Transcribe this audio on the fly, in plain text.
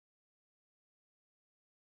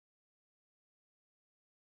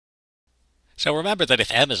So remember that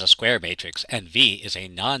if M is a square matrix and V is a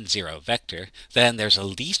non-zero vector, then there's a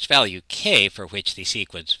least value k for which the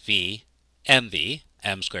sequence V, mv,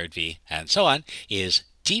 m squared v, and so on is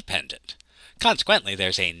dependent. Consequently,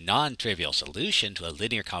 there's a non-trivial solution to a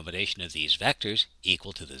linear combination of these vectors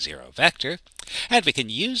equal to the zero vector, and we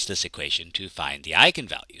can use this equation to find the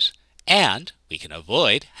eigenvalues. And we can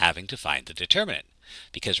avoid having to find the determinant,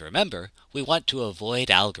 because remember, we want to avoid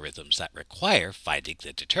algorithms that require finding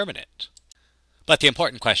the determinant. But the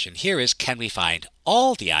important question here is, can we find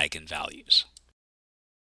all the eigenvalues?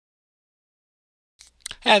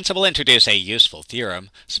 And so we'll introduce a useful theorem.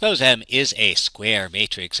 Suppose M is a square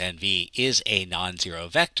matrix and V is a non-zero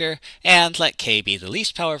vector, and let K be the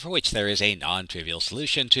least power for which there is a non-trivial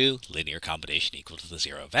solution to linear combination equal to the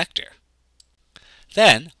zero vector.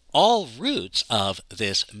 Then all roots of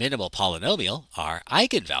this minimal polynomial are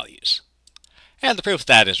eigenvalues. And the proof of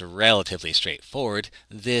that is relatively straightforward.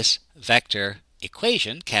 This vector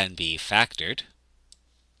equation can be factored,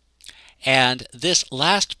 and this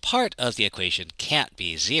last part of the equation can't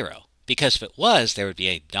be zero, because if it was, there would be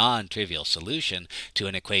a non-trivial solution to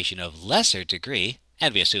an equation of lesser degree,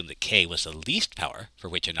 and we assume that k was the least power for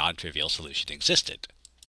which a non-trivial solution existed.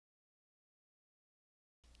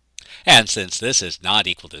 And since this is not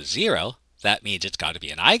equal to 0, that means it's got to be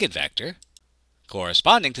an eigenvector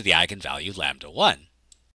corresponding to the eigenvalue lambda 1.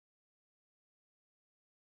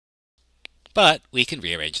 But we can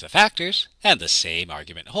rearrange the factors, and the same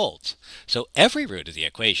argument holds. So every root of the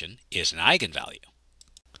equation is an eigenvalue.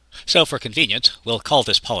 So for convenience, we'll call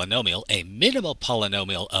this polynomial a minimal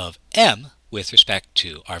polynomial of m with respect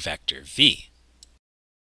to our vector v.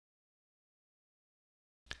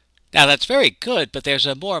 Now that's very good, but there's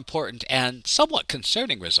a more important and somewhat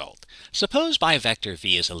concerning result. Suppose my vector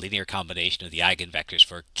v is a linear combination of the eigenvectors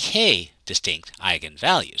for k distinct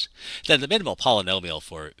eigenvalues. Then the minimal polynomial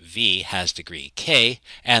for v has degree k,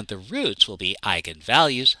 and the roots will be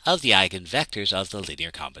eigenvalues of the eigenvectors of the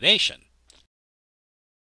linear combination.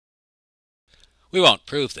 We won't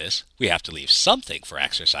prove this. We have to leave something for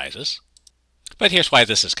exercises. But here's why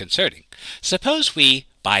this is concerning. Suppose we,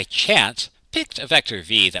 by chance, picked a vector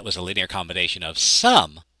v that was a linear combination of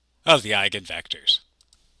some of the eigenvectors.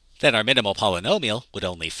 Then our minimal polynomial would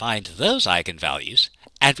only find those eigenvalues,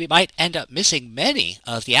 and we might end up missing many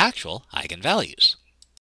of the actual eigenvalues.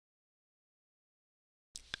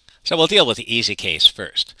 So we'll deal with the easy case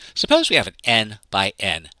first. Suppose we have an n by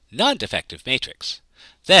n non-defective matrix.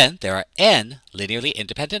 Then there are n linearly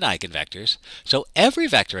independent eigenvectors, so every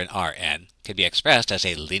vector in Rn can be expressed as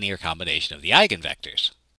a linear combination of the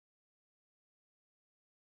eigenvectors.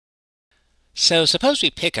 So suppose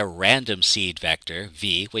we pick a random seed vector,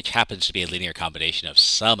 v, which happens to be a linear combination of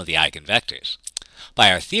some of the eigenvectors.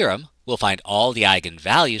 By our theorem, we'll find all the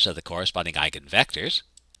eigenvalues of the corresponding eigenvectors.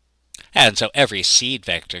 And so every seed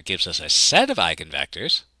vector gives us a set of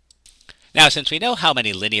eigenvectors. Now, since we know how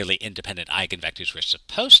many linearly independent eigenvectors we're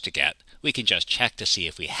supposed to get, we can just check to see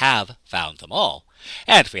if we have found them all.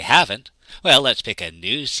 And if we haven't, well, let's pick a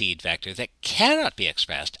new seed vector that cannot be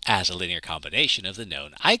expressed as a linear combination of the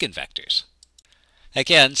known eigenvectors.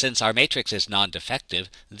 Again, since our matrix is non-defective,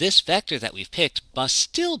 this vector that we've picked must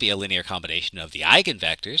still be a linear combination of the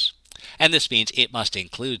eigenvectors, and this means it must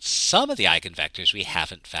include some of the eigenvectors we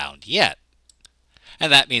haven't found yet. And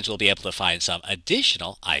that means we'll be able to find some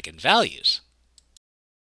additional eigenvalues.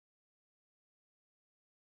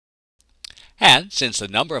 And since the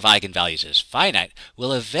number of eigenvalues is finite,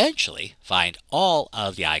 we'll eventually find all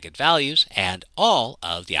of the eigenvalues and all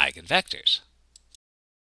of the eigenvectors.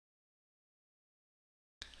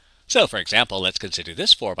 So for example, let's consider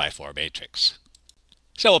this 4x4 matrix.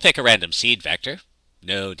 So we'll pick a random seed vector.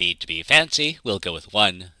 No need to be fancy. We'll go with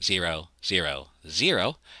 1, 0, 0,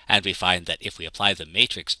 0, and we find that if we apply the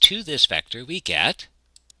matrix to this vector, we get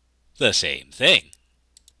the same thing.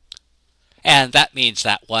 And that means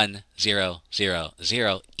that 1, 0, 0,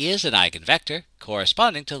 0 is an eigenvector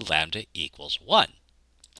corresponding to lambda equals 1.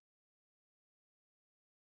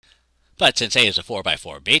 But since A is a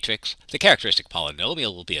 4x4 matrix, the characteristic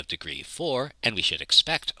polynomial will be of degree 4, and we should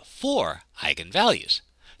expect 4 eigenvalues.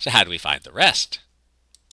 So how do we find the rest?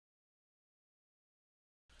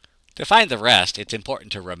 To find the rest, it's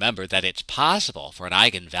important to remember that it's possible for an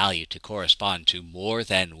eigenvalue to correspond to more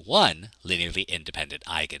than one linearly independent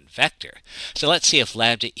eigenvector. So let's see if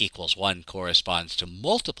lambda equals 1 corresponds to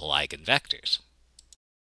multiple eigenvectors.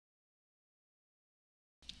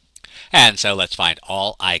 And so let's find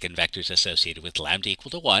all eigenvectors associated with lambda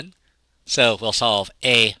equal to 1. So we'll solve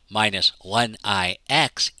A minus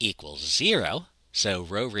 1ix equals 0. So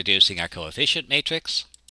row reducing our coefficient matrix.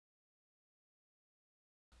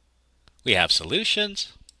 We have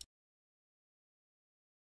solutions.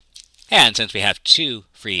 And since we have two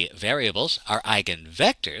free variables, our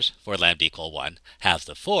eigenvectors for lambda equal 1 have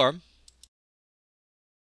the form.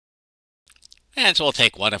 And so we'll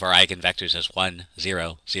take one of our eigenvectors as 1,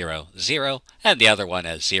 0, 0, 0, and the other one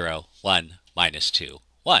as 0, 1, minus 2,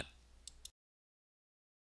 1.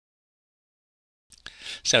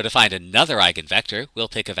 So to find another eigenvector, we'll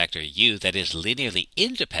pick a vector u that is linearly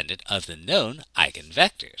independent of the known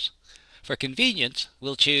eigenvectors. For convenience,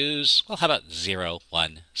 we'll choose, well, how about 0,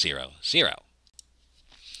 1, 0, 0.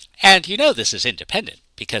 And you know this is independent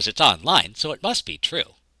because it's online, so it must be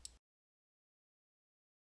true.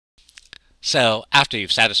 So after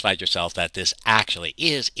you've satisfied yourself that this actually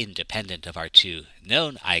is independent of our two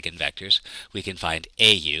known eigenvectors, we can find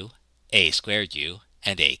au, a squared u,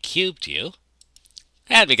 and a cubed u.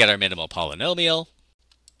 And we get our minimal polynomial,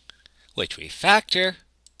 which we factor.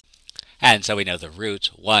 And so we know the roots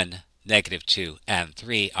 1, -2, and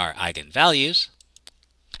 3 are eigenvalues.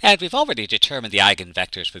 And we've already determined the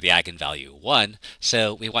eigenvectors for the eigenvalue 1,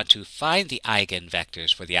 so we want to find the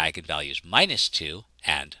eigenvectors for the eigenvalues -2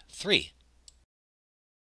 and 3.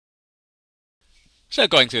 So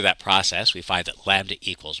going through that process, we find that lambda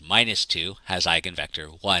equals -2 has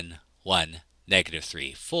eigenvector 1, 1,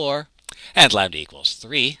 -3, 4, and lambda equals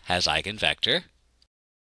 3 has eigenvector.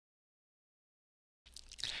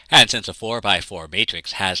 And since a 4 by 4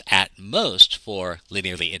 matrix has at most 4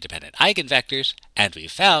 linearly independent eigenvectors, and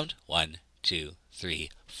we've found 1, 2, 3,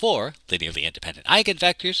 4 linearly independent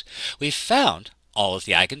eigenvectors, we've found all of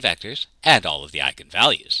the eigenvectors and all of the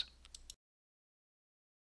eigenvalues.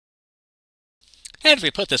 And if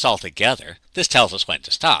we put this all together, this tells us when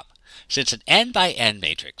to stop. Since an n by n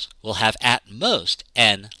matrix will have at most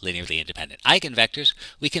n linearly independent eigenvectors,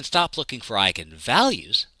 we can stop looking for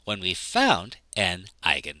eigenvalues when we've found n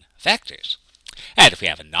eigenvectors. And if we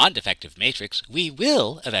have a non-defective matrix, we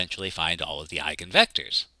will eventually find all of the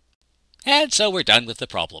eigenvectors. And so we're done with the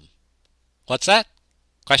problem. What's that?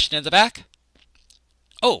 Question in the back?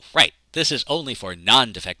 Oh, right. This is only for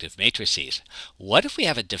non-defective matrices. What if we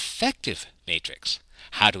have a defective matrix?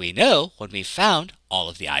 How do we know when we've found all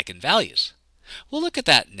of the eigenvalues? We'll look at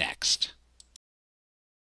that next.